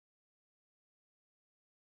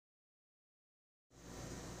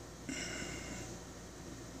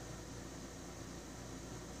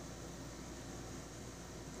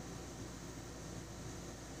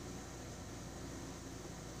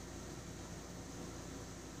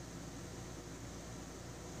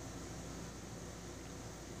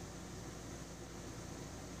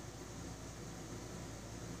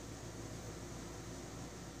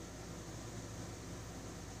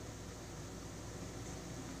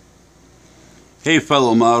Hey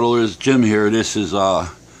fellow modelers, Jim here. This is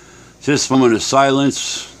just a moment of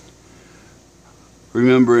silence,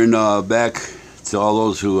 remembering back to all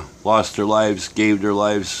those who lost their lives, gave their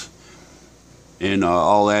lives, and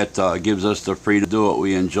all that gives us the freedom to do what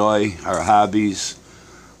we enjoy, our hobbies,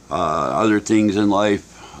 other things in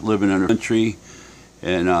life, living in a country,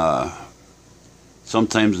 and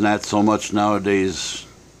sometimes not so much nowadays,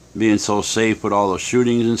 being so safe with all the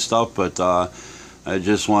shootings and stuff, but I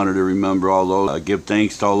just wanted to remember all those, give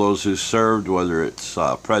thanks to all those who served, whether it's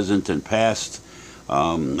present and past.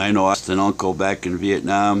 I know I lost an uncle back in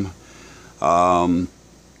Vietnam. Never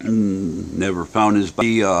found his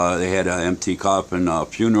body. They had an empty coffin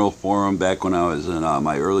funeral for him back when I was in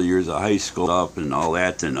my early years of high school and all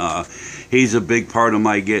that. And he's a big part of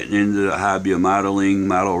my getting into the hobby of modeling,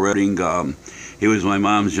 model rating. He was my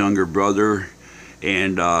mom's younger brother.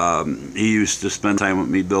 And he used to spend time with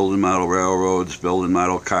me building model railroads, building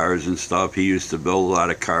model cars and stuff. He used to build a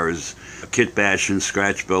lot of cars, kit bashing,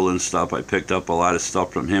 scratch building stuff. I picked up a lot of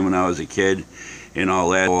stuff from him when I was a kid and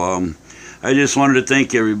all that. So, I just wanted to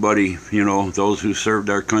thank everybody, you know, those who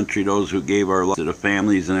served our country, those who gave our lives to the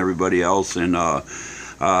families and everybody else. And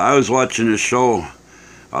I was watching a show.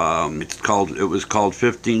 It was called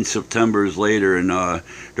 15 Septembers Later, and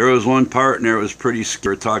there was one part in there that was pretty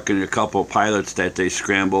scary. Talking to a couple pilots that they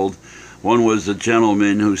scrambled. One was a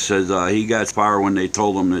gentleman who says he got far when they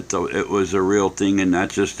told him that it was a real thing and not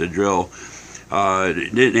just a drill.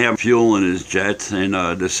 Didn't have fuel in his jet, and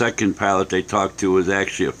the second pilot they talked to was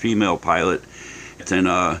actually a female pilot, and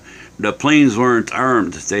the planes weren't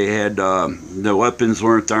armed. They had the weapons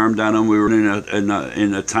weren't armed on them. We were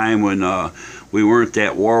in a time when we weren't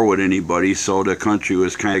at war with anybody, so the country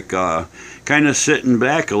was kind of sitting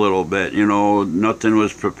back a little bit. You know, nothing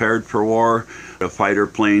was prepared for war. The fighter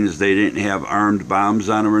planes, they didn't have armed bombs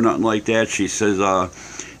on them or nothing like that. She says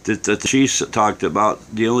that the chiefs talked about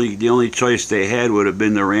the only choice they had would have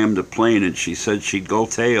been to ram the plane, and she said she'd go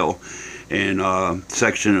tail and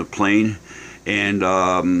section the plane and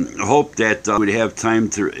hope that we'd have time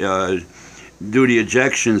to do the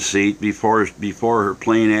ejection seat before her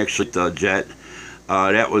plane actually hit the jet.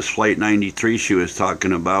 That was Flight 93 she was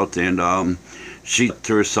talking about, and she thought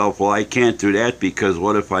to herself, well, I can't do that because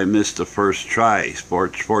what if I missed the first try?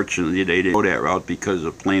 Fortunately, they didn't go that route because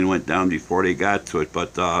the plane went down before they got to it,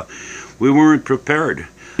 but we weren't prepared.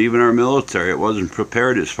 Even our military, it wasn't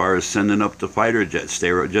prepared as far as sending up the fighter jets.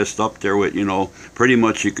 They were just up there with, you know, pretty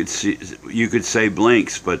much you could say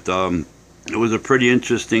blanks, but it was a pretty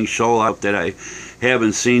interesting show out that I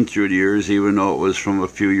haven't seen through the years, even though it was from a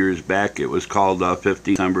few years back. It was called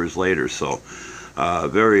 15 Septembers Later, so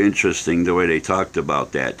very interesting the way they talked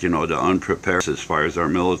about that, you know, the unprepared as far as our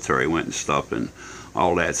military went and stuff and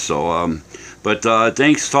all that. So, but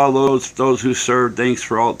thanks to all those who served. Thanks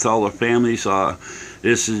to all the families.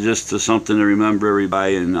 This is just something to remember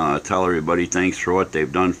everybody and tell everybody thanks for what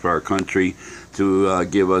they've done for our country to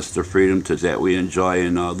give us the freedom that we enjoy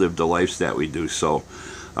and live the lives that we do. So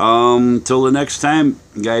till the next time,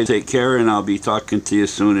 guys, take care, and I'll be talking to you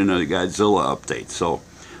soon in a Godzilla update. So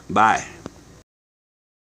bye.